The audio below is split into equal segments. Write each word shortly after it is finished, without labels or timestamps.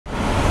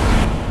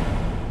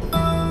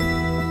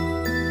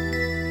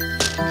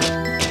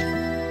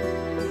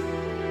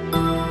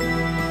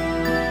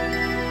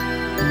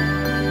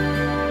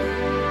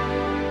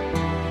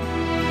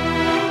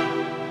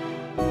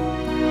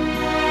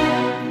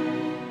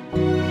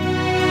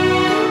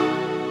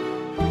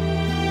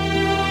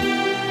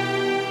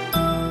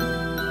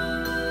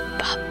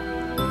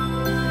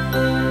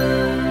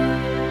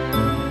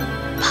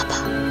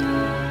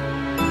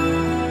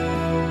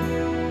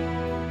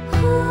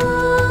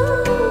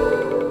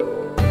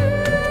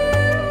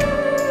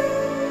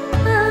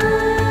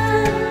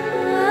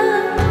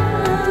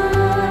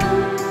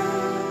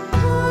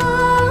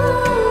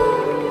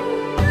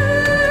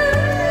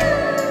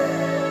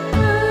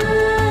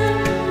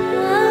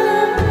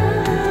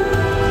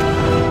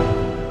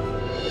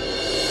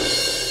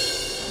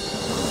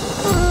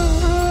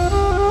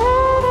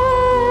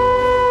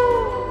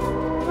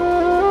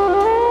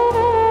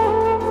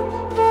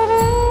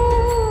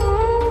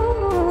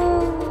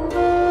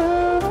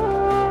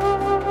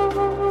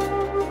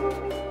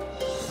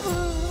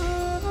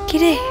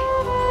কিরে,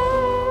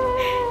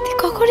 তুই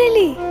কখন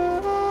এলি?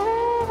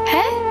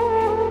 হ্যাঁ,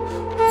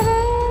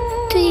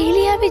 তুই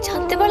এলি আমি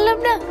জানতে পারলাম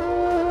না।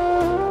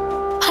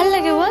 ভাল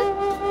লাগে বল?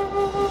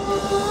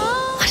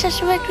 আসার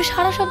সময় একটু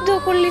সারা শব্দও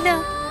করলি না,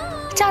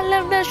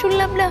 জানলাম না,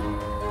 শুনলাম না,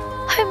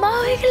 আমি মা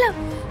হয়ে গেলাম।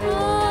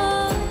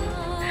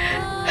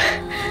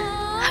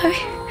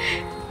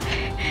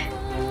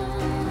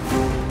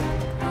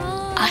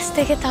 আজ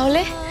থেকে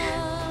তাহলে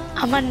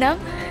আমার নাম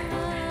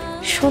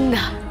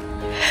সন্ধ্যা।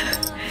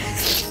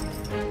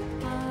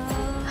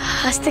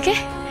 আজ থেকে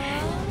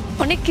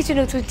অনেক কিছু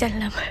নতুন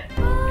জানলাম।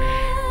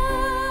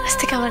 আজ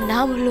থেকে আমার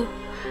নাম হলো,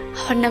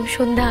 আমার নাম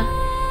সন্ধ্যা।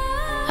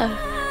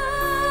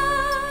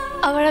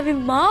 আবার আমি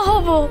মা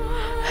হব।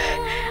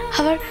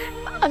 আবার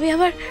আমি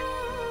আমার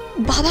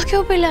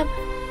বাবাকেও পেলাম।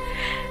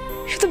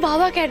 শুধু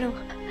বাবা কেন,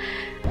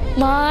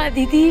 মা,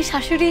 দিদি,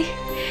 শাশুড়ি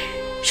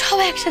সব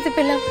একসাথে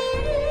পেলাম।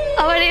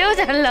 আবার এও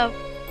জানলাম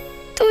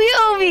তুইও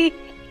আমি।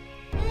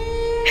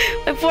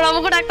 ওই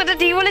পোড়ামুখো ডাক্তারটা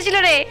ঠিক বলেছিল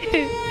রে,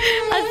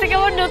 আজ থেকে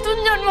আমার নতুন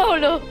জন্ম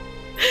হলো।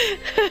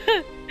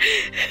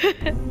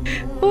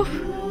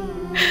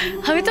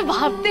 আমি তো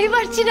ভাবতেই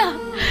পারছি না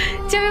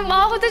যে আমি মা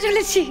হতে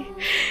চলেছি।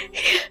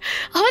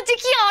 আমার যে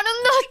কি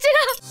আনন্দ হচ্ছে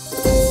না।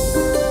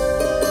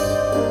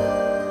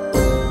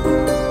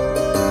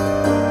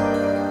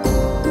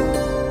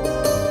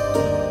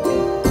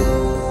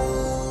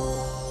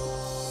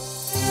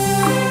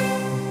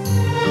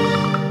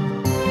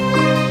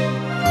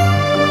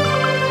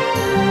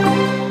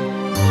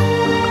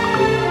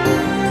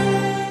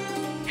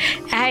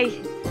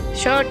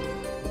 শোন,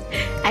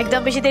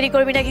 একদম বেশি দেরি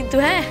করবি না কিন্তু।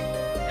 হ্যাঁ,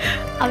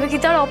 আমি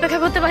কিন্তু আর অপেক্ষা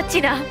করতে পারছি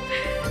না।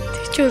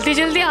 তুই জলদি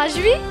জলদি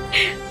আসবি,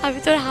 আমি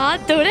তোর হাত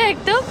ধরে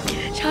একদম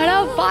সারা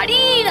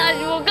বাড়ি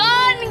নাচবো,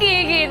 গান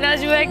গেয়ে গেয়ে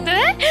নাচবো একদম।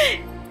 হ্যাঁ,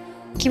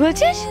 কি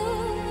বলছিস?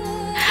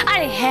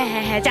 আরে হ্যাঁ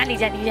হ্যাঁ হ্যাঁ, জানি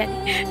জানি জানি,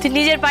 তুই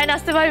নিজের পায়ে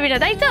নাচতে পারবি না,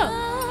 তাই তো?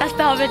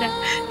 নাচতে হবে না,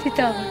 তুই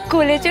তো আমার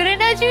কোলে চড়ে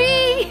নাচবি।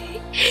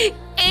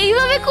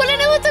 এইভাবে কোলে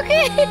নেবো তোকে।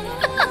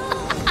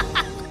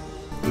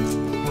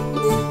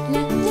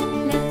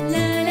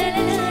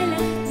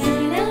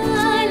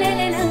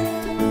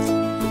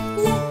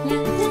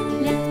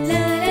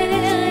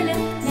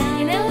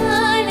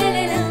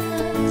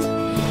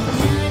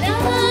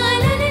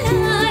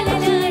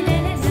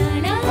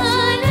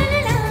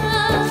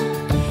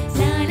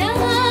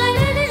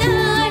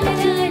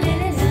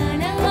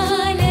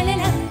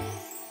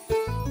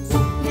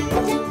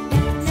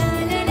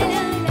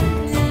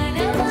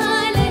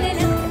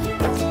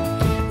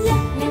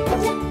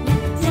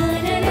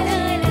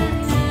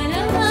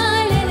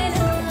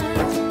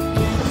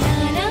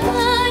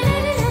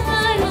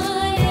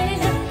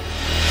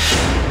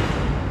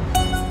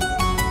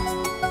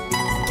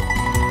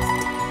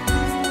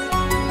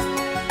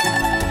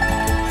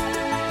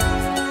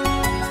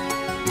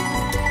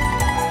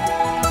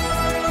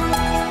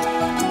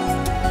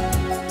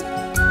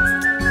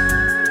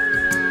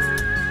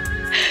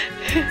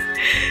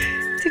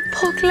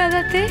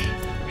 লাগাতে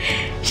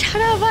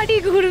সারা বাড়ি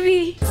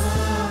ঘুরবি,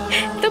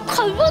 তো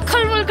খলবল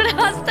খলবল করে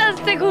আস্তে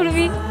আস্তে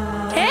ঘুরবি।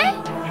 হ্যাঁ,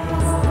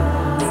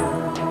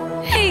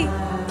 এই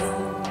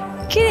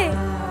কি রে,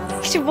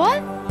 কিছু বল।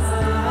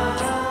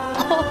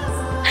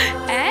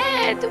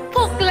 হ্যাঁ, তুই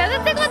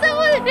ফোকলাতে কথা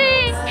বলবি,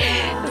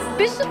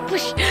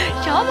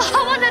 সব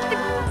আমাদের।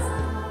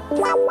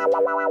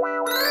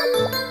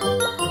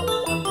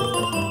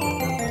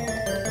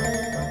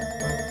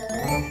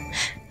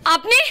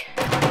 আপনি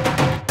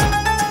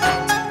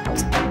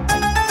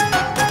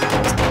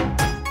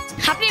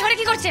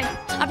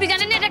আপনি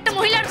জানেন না এটা একটা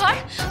মহিলার ঘর?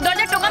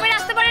 দরজায় টোকা মেরে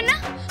আসতে পারেন না?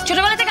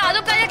 ছোটবেলা থেকে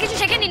আদব কায়দা কিছু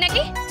শেখেননি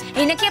নাকি?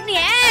 এই নাকি আপনি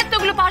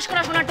এতগুলো পাশ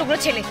করা সোনার টুকরো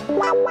ছেলে।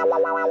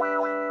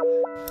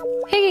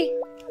 এই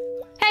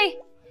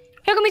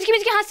এরকম মিচকি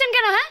মিচকি হাসছেন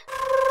কেন? হ্যাঁ,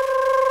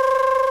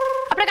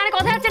 আপনার কানে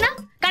কথা যাচ্ছে না?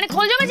 কানে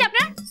খোল জমেছে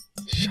আপনার?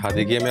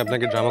 সাদে গিয়ে আমি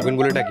আপনাকে ড্রামা কুইন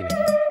বলে ডাকিনি।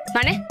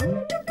 মানে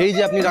এই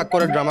যে আপনি রাগ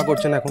করার ড্রামা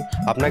করছেন এখন,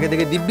 আপনাকে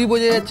দেখে দিব্যি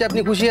বোঝা যাচ্ছে আপনি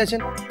খুশি আছেন।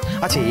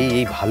 আচ্ছা,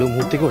 এই ভালো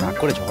মুহূর্তে কেউ রাগ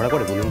করে ঝগড়া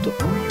করে বলুন তো?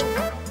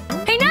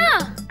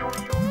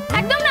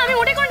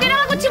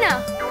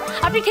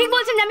 আপনি ঠিক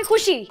বলছেন যে আমি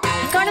খুশি,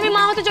 কারণ আমি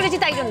মা হতে চলেছি,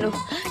 তাই জন্য।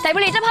 তাই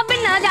বলে এটা ভাববেন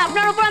না যে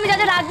আপনার উপর আমি যা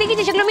যা রাগ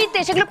দেখিয়েছি সেগুলো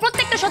মিথ্যে। সেগুলো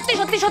প্রত্যেকটা সত্যি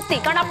সত্যি সত্যি,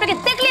 কারণ আপনাকে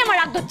দেখলে আমার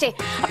রাগ ধরছে,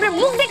 আপনার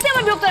মুখ দেখতে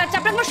আমার বিরক্ত লাগছে,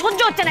 আপনার আমার সহ্য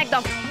হচ্ছে না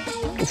একদম।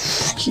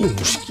 কি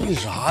মুশকিল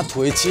রাত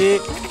হয়েছে,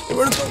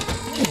 এবারে তো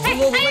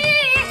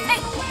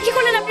কি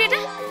করলেন আপনি? এটা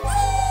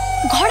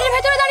ঘরের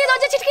ভেতরে দাঁড়িয়ে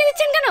দরজা ছিটকে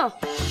দিচ্ছেন কেন?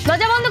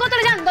 দরজা বন্ধ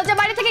করতে যান, দরজা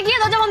বাইরে থেকে গিয়ে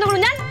দরজা বন্ধ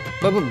করুন। যান।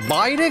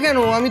 বাইরে কেন?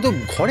 আমি তো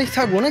ঘরে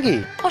থাকবো নাকি?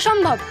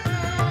 অসম্ভব,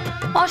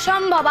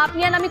 অসম্ভব।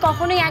 আপনি আর আমি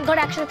কখনোই এক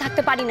ঘরে একসাথে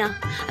থাকতে পারি না।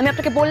 আমি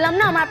আপনাকে বললাম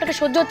না আমার আপনাকে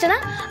সহ্য হচ্ছে না,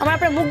 আমার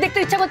আপনার মুখ দেখতে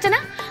ইচ্ছা করছে না।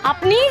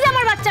 আপনিই যে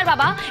আমার বাচ্চার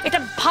বাবা এটা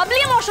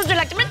ভাবলেই আমার অসহ্য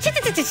লাগছে।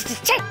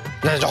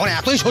 মানে যখন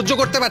এতই সহ্য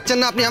করতে পারছেন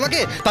না আপনি আমাকে,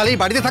 তাহলে এই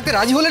বাড়িতে থাকতে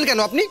রাজি হলেন কেন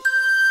আপনি?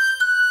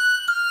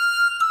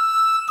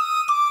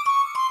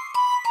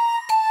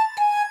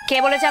 কে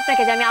বলেছে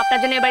আপনাকে যে আমি আপনার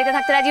জন্য এই বাড়িতে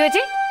থাকতে রাজি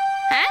হয়েছি?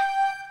 হ্যাঁ,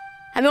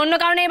 আমি অন্য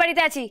কারণে এই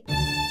বাড়িতে আছি।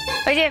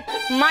 ওই যে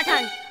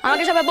মাঠান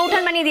আমাকে সবাই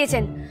বউঠান বানিয়ে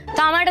দিয়েছেন,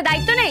 তা আমার একটা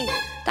দায়িত্ব নেই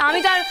তা আমি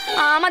তো আর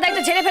আমার দায়িত্ব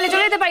ছেড়ে ফেলে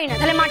চলে যেতে পারি না,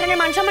 তাহলে মাঠানের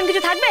মান সম্মান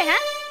কিছু থাকবে?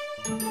 হ্যাঁ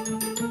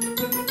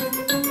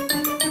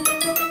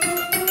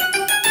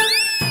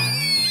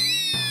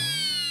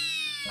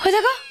হয়ে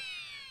দেখো,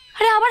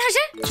 আরে আবার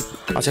হাসে।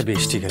 আচ্ছা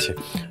বেশ ঠিক আছে,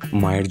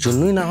 মায়ের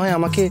জন্যই না হয়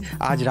আমাকে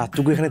আজ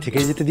রাতটুকু এখানে থেকে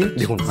যেতে দিন।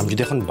 দেখুন আমি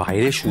যদি এখন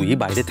বাইরে শুই,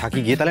 বাইরে থাকি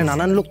গিয়ে, তাহলে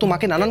নানান লোক তো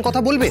মাকে নানান কথা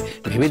বলবে।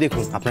 ভেবে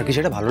দেখুন আপনার কি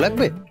সেটা ভালো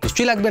লাগবে?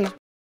 নিশ্চয়ই লাগবে না।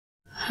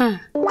 হ্যাঁ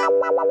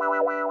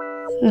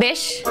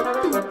বেশ।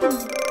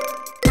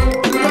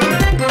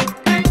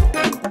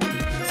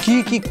 কি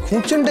কি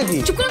খুঁজছেনটা কি?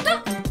 চুপ করুন তো।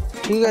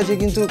 ঠিক আছে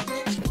কিন্তু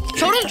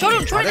সরুন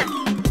সরুন সরুন।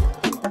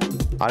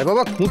 আরে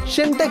বাবা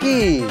খুঁজছেনটা কি?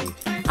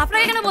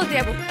 আপনাকে কেন বলতে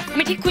যাবো?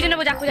 আমি ঠিক খুঁজে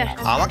নেবো যা খুঁজার।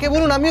 আমাকে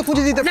বলুন, আমিও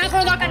খুঁজে দিতে। না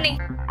কোনো দরকার নেই।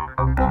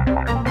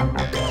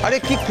 আরে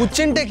কি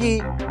খুঁজছেনটা কি?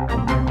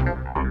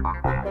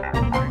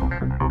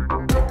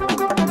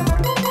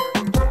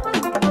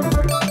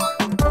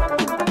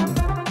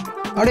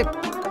 আরে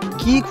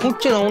কি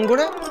খুঁজছেন অমন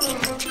করে?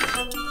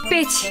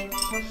 পেয়েছি,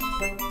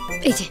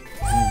 এই যে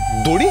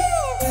দড়ি।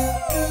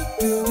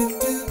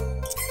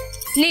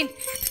 নিন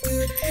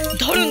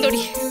ধরুন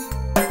দড়ি।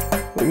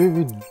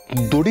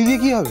 দড়ি দিয়ে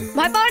কি হবে?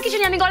 ভয় পাওয়ার কিছু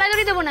নেই, আমি গলায়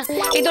দড়ি দেবো না।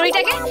 এই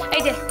দড়িটাকে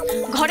এই যে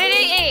ঘরের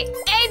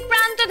এই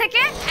প্রান্ত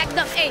থেকে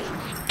একদম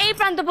এই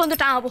প্রান্ত পর্যন্ত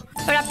টাঙাবো।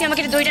 এবার আপনি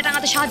আমাকে দড়িটা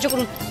টাঙাতে সাহায্য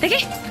করুন দেখি।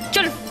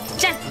 চলুন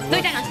যান,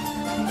 দড়ি টাঙান।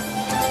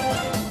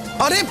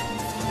 আরে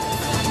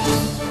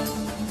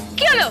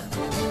কি হলো?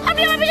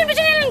 আপনি আমার পিছনে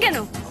পিছনে এলেন কেন?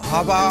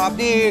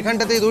 আপনি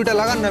এখানটাতে দড়িটা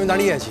লাগান না, আমি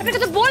দাঁড়িয়ে আছি। আপনাকে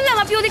তো বললাম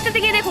আপনি ওদিকটা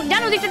থেকে দেখুন,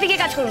 যান ওদিকটা থেকে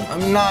কাজ করুন।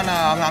 না না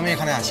আমি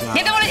এখানে আছি।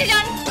 যেতে বলেছি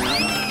যান।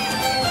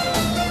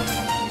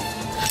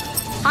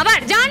 আবার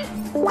যান।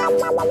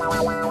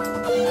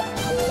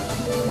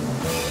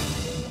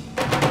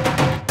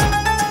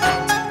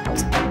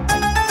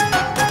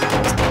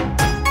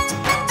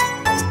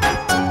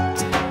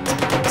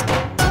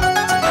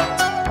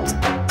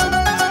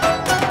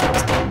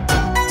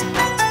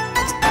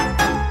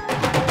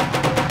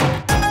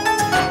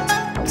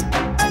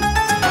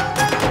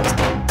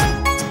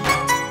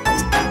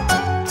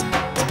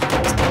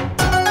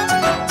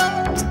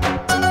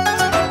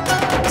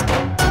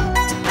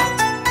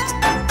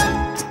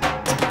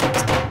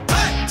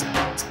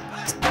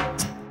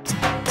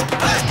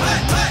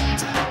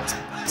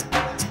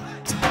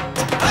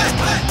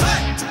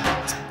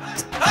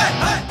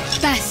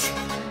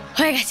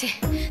 হয়ে গেছে,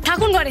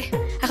 থাকুন ঘরে।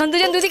 এখন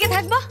দুজন দুদিকে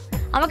থাকবো,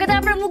 আমাকে তো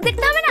আপনার মুখ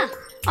দেখতে হবে না।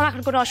 আমার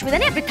এখন কোনো অসুবিধা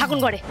নেই, আপনি থাকুন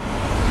ঘরে।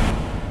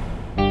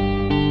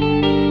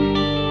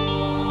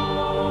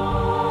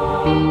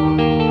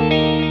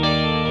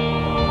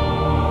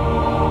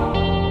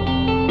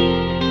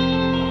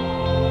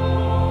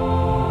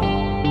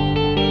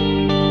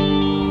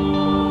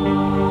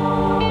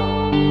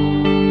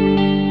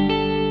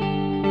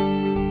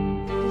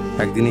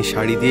 একদিন এই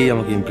শাড়ি দিয়েই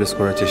আমাকে ইমপ্রেস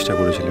করার চেষ্টা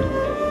করেছিলেন,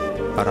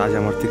 আর আজ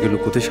আমার থেকে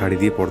লুকোতে শাড়ি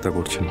দিয়ে পর্দা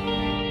করছেন।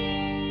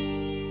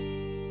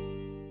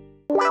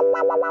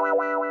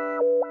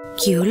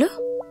 কি হলো?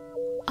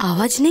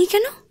 আওয়াজ নেই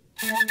কেন?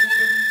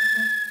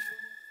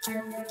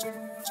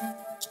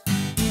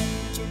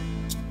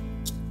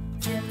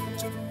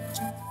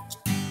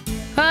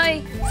 ওই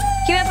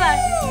কি ব্যাপার?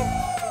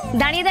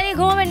 দাঁড়িয়ে দাঁড়িয়ে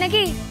ঘুমাবেন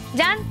নাকি?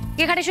 যান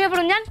গিয়ে খাটে শুয়ে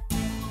পড়ুন, যান।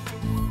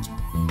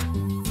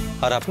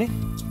 আর আপনি?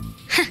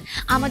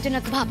 আমার জন্য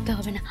তো ভাবতে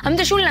হবে না। আমি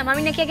তো শুনলাম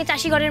আমি নাকি আগে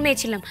চাষি ঘরের মেয়ে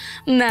ছিলাম,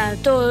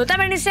 তো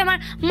তারপরে নিশ্চয়ই আমার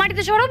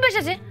মাটিতে শোয়ার অভ্যেস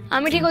আছে।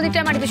 আমি ঠিক ওদিকটা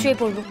মাটিতে শুয়ে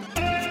পড়বো।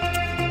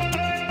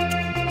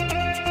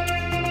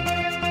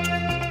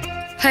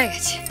 হয়ে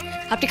গেছে,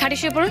 আপনি খাটে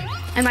শুয়ে পড়ুন,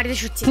 আমি মাটিতে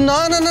শুচ্ছি। না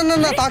না না না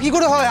না, তা কি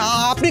করে হয়?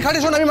 আপনি খাটে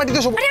শোন, আমি মাটিতে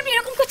শোবো। আরে আপনি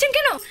এরকম করছেন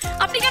কেন?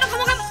 আপনি কেন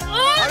খামোখা?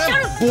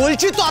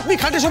 বলছি তো আপনি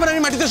খাটে শোবেন,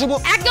 আমি মাটিতে শোবো।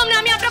 একদম না,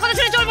 আমি আপনার কথা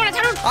শুনে চলবো না,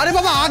 ছাড়ুন। আরে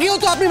বাবা, আগেও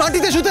তো আপনি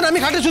মাটিতে শুতেন, আমি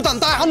খাটে শুতাম,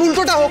 তা এখন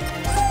উল্টোটা হোক।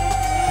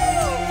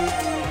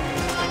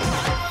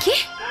 কি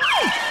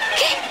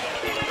কি?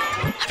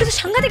 আপনি তো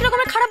সাংঘাতিক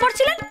রকমের খারাপ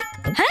পড়ছিলেন।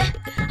 হ্যাঁ,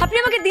 আপনি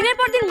আমাকে দিনের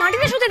পর দিন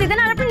মাটিতে শুতে দিতেন,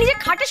 আর আপনি নিজে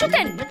খাটে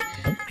শুতেন।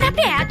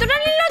 আপনি এতটা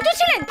নির্লজ্জ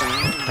ছিলেন?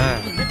 হ্যাঁ।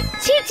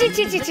 ছি ছি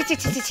ছি ছি ছি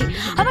ছি ছি ছি।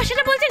 আবার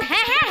সেটা বলছেন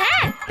হ্যাঁ হ্যাঁ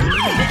হ্যাঁ।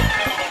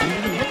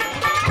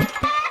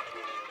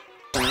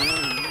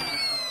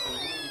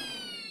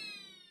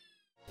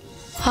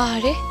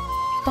 আরে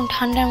এরকম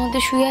ঠান্ডার মধ্যে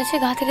শুয়ে আছে,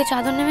 গা থেকে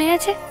চাদর নেমে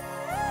গেছে।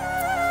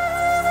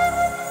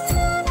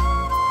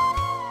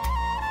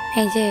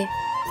 এই যে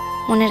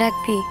মনে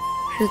রাখবি,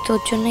 শুধু তোর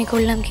জন্যই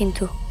করলাম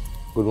কিন্তু।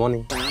 Good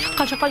morning.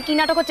 সকাল সকাল কি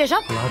নাটক হচ্ছে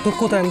সব? নাটক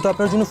কোথায়? আমি তো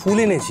আপনার জন্য ফুল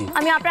এনেছি।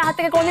 আমি আপনার হাত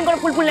থেকে কোনদিন করে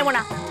ফুল নেবো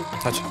না।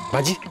 আচ্ছা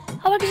বাজি?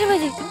 আবার কিছু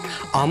বাজি?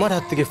 আমার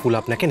হাত থেকে ফুল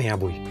আপনাকে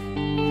নেয়াবই।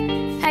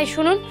 এই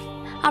শুনুন,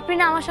 আপনি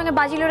না আমার সঙ্গে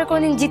বাজি লড়ে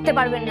কোনোদিন জিততে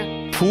পারবেন না।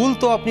 ফুল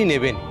তো আপনি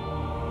নেবেন,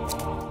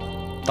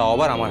 তাও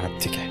আবার আমার হাত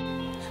থেকে।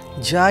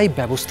 যাই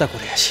ব্যবস্থা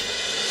করে আসি।